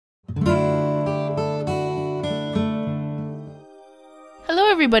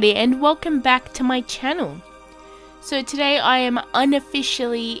everybody and welcome back to my channel. So today I am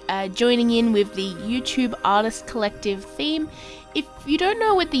unofficially joining in with the YouTube Artist Collective theme. If you don't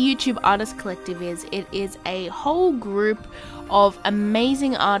know what the YouTube Artist Collective is, it is a whole group of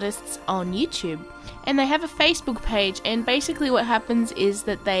amazing artists on YouTube. And they have a Facebook page, and basically what happens is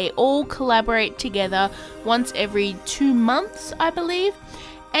that they all collaborate together once every 2 months, I believe.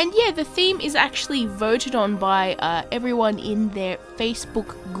 And yeah, the theme is actually voted on by everyone in their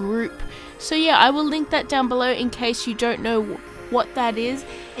Facebook group. So yeah, I will link that down below in case you don't know what that is,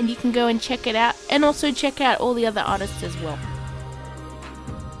 and you can go and check it out, and also check out all the other artists as well.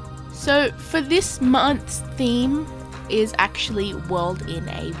 So for this month's theme is actually World in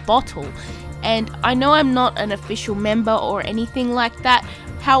a Bottle. And I know I'm not an official member or anything like that.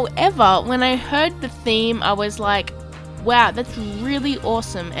 However, when I heard the theme, I was like, wow, that's really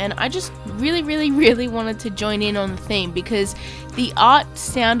awesome, and I just really wanted to join in on the theme because the art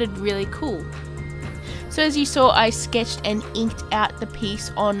sounded really cool. So as you saw, I sketched and inked out the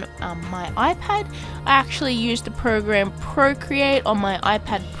piece on my iPad. I actually used the program Procreate on my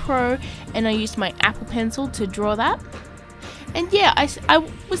iPad Pro, and I used my Apple Pencil to draw that. And yeah, I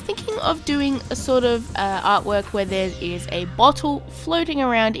was thinking of doing a sort of artwork where there is a bottle floating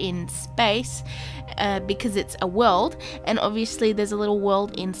around in space, because it's a world, and obviously there's a little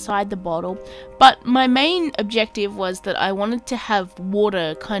world inside the bottle. But my main objective was that I wanted to have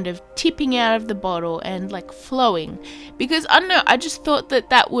water kind of tipping out of the bottle and like flowing, because I don't know, I just thought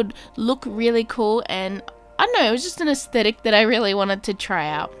that that would look really cool, and I don't know, it was just an aesthetic that I really wanted to try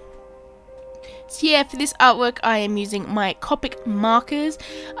out. So yeah, for this artwork I am using my Copic markers,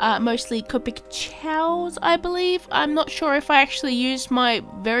 mostly Copic chows, I believe. I'm not sure if I actually used my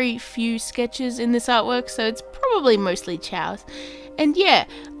very few sketches in this artwork, so it's probably mostly chows. And yeah,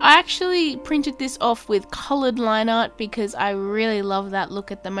 I actually printed this off with coloured line art because I really love that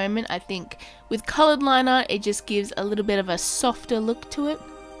look at the moment. I think with coloured line art it just gives a little bit of a softer look to it.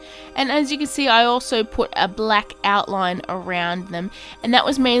 And as you can see, I also put a black outline around them, and that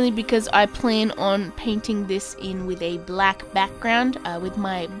was mainly because I plan on painting this in with a black background with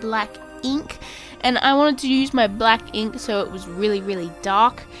my black ink, and I wanted to use my black ink so it was really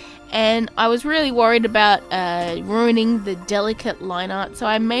dark, and I was really worried about ruining the delicate line art, so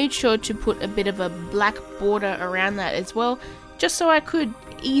I made sure to put a bit of a black border around that as well, just so I could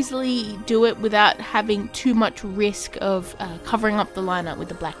easily do it without having too much risk of covering up the line art with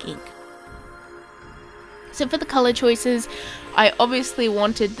the black ink. So for the color choices, I obviously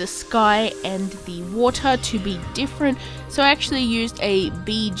wanted the sky and the water to be different, so I actually used a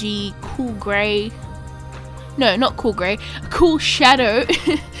BG cool grey, no, not cool grey, a cool shadow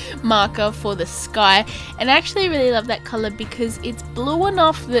marker for the sky. And I actually really love that color because it's blue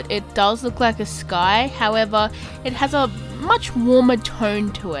enough that it does look like a sky, however it has a much warmer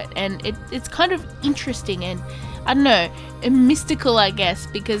tone to it, and it's kind of interesting and, I don't know, mystical, I guess,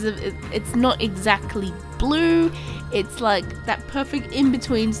 because it's not exactly blue, it's like that perfect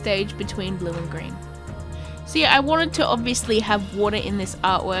in-between stage between blue and green. So yeah, I wanted to obviously have water in this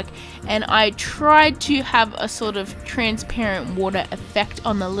artwork, and I tried to have a sort of transparent water effect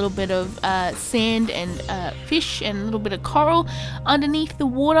on a little bit of sand and fish and a little bit of coral underneath the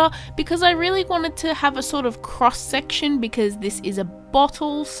water, because I really wanted to have a sort of cross section, because this is a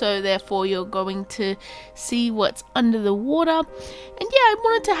bottle, so therefore you're going to see what's under the water. And yeah, I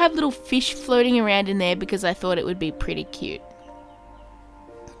wanted to have little fish floating around in there because I thought it would be pretty cute.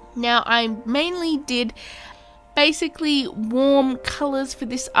 Now I mainly did basically warm colors for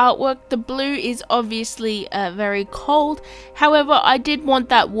this artwork. The blue is obviously very cold, however I did want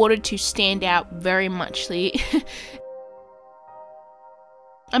that water to stand out very muchly.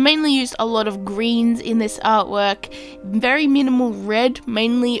 I mainly used a lot of greens in this artwork, very minimal red,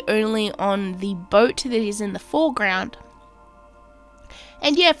 mainly only on the boat that is in the foreground.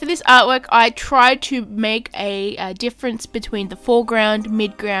 And yeah, for this artwork I tried to make a difference between the foreground,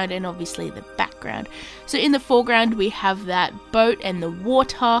 midground, and obviously the background. So in the foreground we have that boat and the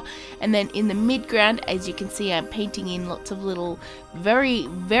water, and then in the midground, as you can see, I'm painting in lots of little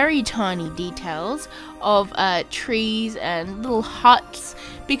very tiny details of trees and little huts,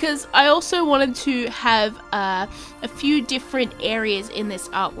 because I also wanted to have a few different areas in this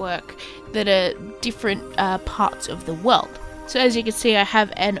artwork that are different parts of the world. So as you can see, I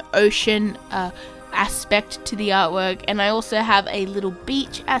have an ocean aspect to the artwork, and I also have a little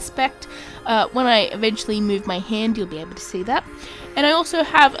beach aspect. When I eventually move my hand, you'll be able to see that. And I also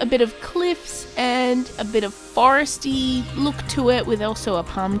have a bit of cliffs and a bit of foresty look to it, with also a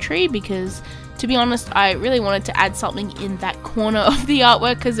palm tree, because to be honest, I really wanted to add something in that corner of the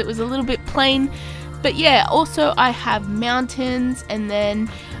artwork because it was a little bit plain. But yeah, also I have mountains and then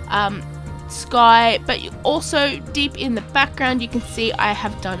sky, but also deep in the background you can see I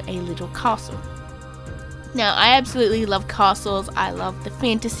have done a little castle. Now, I absolutely love castles. I love the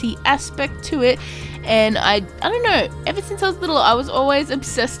fantasy aspect to it, and I don't know, ever since I was little I was always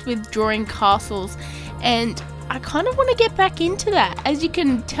obsessed with drawing castles, and I kind of want to get back into that. As you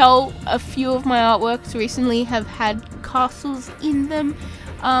can tell, a few of my artworks recently have had castles in them,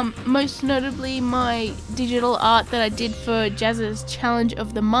 most notably my digital art that I did for Jazz's challenge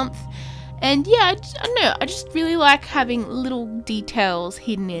of the month. And yeah, I don't know, I just really like having little details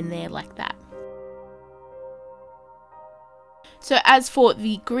hidden in there like that. So as for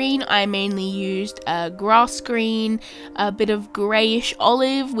the green, I mainly used grass green, a bit of greyish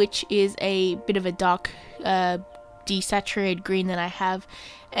olive, which is a bit of a dark desaturated green that I have,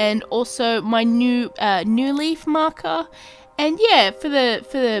 and also my new leaf marker. And yeah, for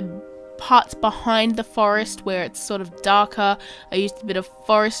the parts behind the forest where it's sort of darker, I used a bit of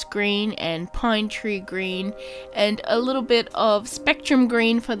forest green and pine tree green, and a little bit of spectrum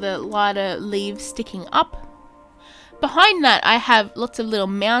green for the lighter leaves sticking up. Behind that I have lots of little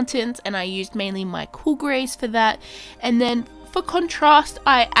mountains, and I used mainly my cool greys for that. And then for contrast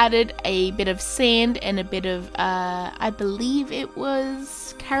I added a bit of sand and a bit of I believe it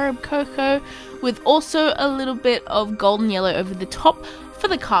was carob cocoa, with also a little bit of golden yellow over the top for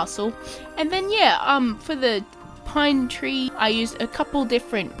the castle. And then yeah, for the pine tree I used a couple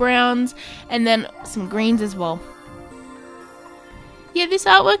different browns and then some greens as well. Yeah, this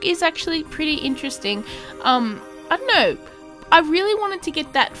artwork is actually pretty interesting. I don't know, I really wanted to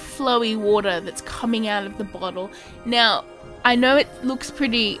get that flowy water that's coming out of the bottle. Now, I know it looks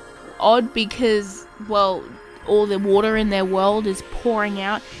pretty odd because, well, all the water in their world is pouring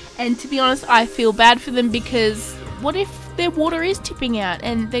out, and to be honest, I feel bad for them because what if their water is tipping out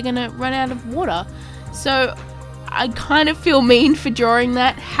and they're gonna run out of water? So I kind of feel mean for drawing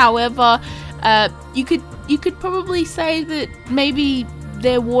that. However, you could probably say that maybe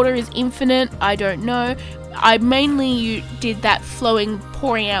their water is infinite, I don't know. I mainly did that flowing,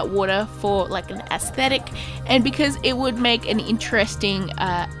 pouring out water for like an aesthetic, and because it would make an interesting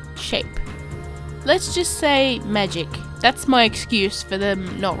shape. Let's just say magic. That's my excuse for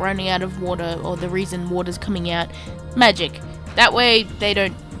them not running out of water, or the reason water's coming out. Magic. That way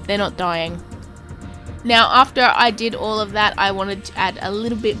they're not dying. Now, after I did all of that, I wanted to add a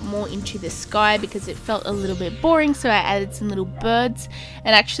little bit more into the sky because it felt a little bit boring, so I added some little birds,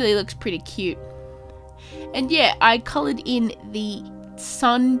 and actually looks pretty cute. And yeah, I coloured in the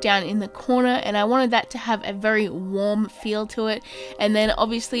sun down in the corner, and I wanted that to have a very warm feel to it. And then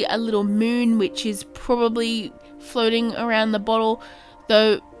obviously a little moon, which is probably floating around the bottle,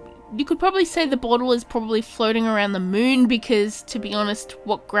 though you could probably say the bottle is probably floating around the moon, because to be honest,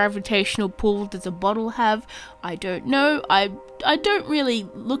 what gravitational pull does a bottle have? I don't know. I don't really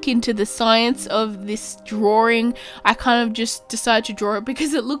look into the science of this drawing. I kind of just decided to draw it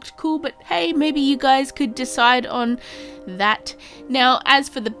because it looked cool, but hey, maybe you guys could decide on that. Now, as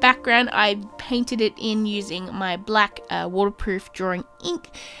for the background, I painted it in using my black waterproof drawing ink,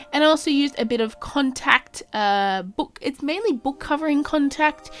 and I also used a bit of contact book. It's mainly book covering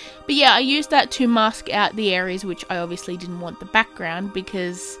contact, but yeah, I used that to mask out the areas which I obviously didn't want the background,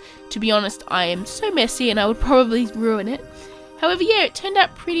 because to be honest, I am so messy and I would probably ruin it. However, yeah, it turned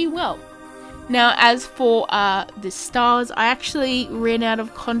out pretty well. Now, as for the stars, I actually ran out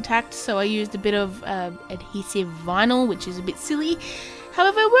of contact, so I used a bit of adhesive vinyl, which is a bit silly.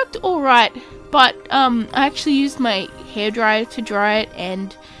 However, it worked alright, but I actually used my hairdryer to dry it,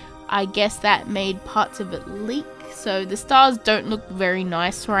 and I guess that made parts of it leak, so the stars don't look very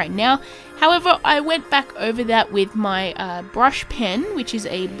nice right now. However, I went back over that with my brush pen, which is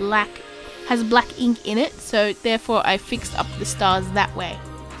has black ink in it, so therefore I fixed up the stars that way.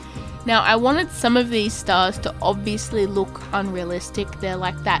 Now, I wanted some of these stars to obviously look unrealistic. They're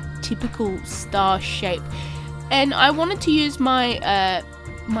like that typical star shape, and I wanted to use my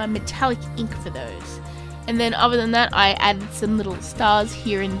my metallic ink for those. And then other than that, I added some little stars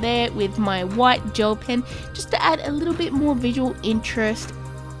here and there with my white gel pen, just to add a little bit more visual interest.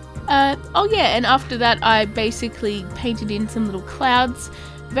 Oh yeah, and after that I basically painted in some little clouds,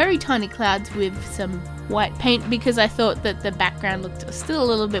 very tiny clouds, with some white paint, because I thought that the background looked still a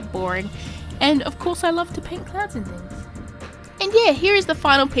little bit boring, and of course I love to paint clouds and things. And yeah, here is the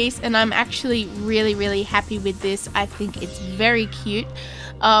final piece, and I'm actually really happy with this. I think it's very cute.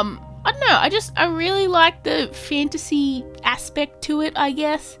 I don't know, I really like the fantasy aspect to it, I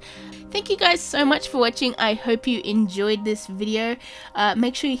guess. Thank you guys so much for watching. I hope you enjoyed this video.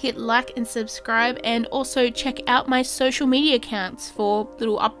 Make sure you hit like and subscribe, and also check out my social media accounts for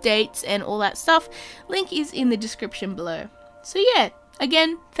little updates and all that stuff. Link is in the description below. So yeah,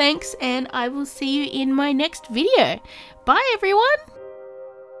 again, thanks, and I will see you in my next video. Bye everyone!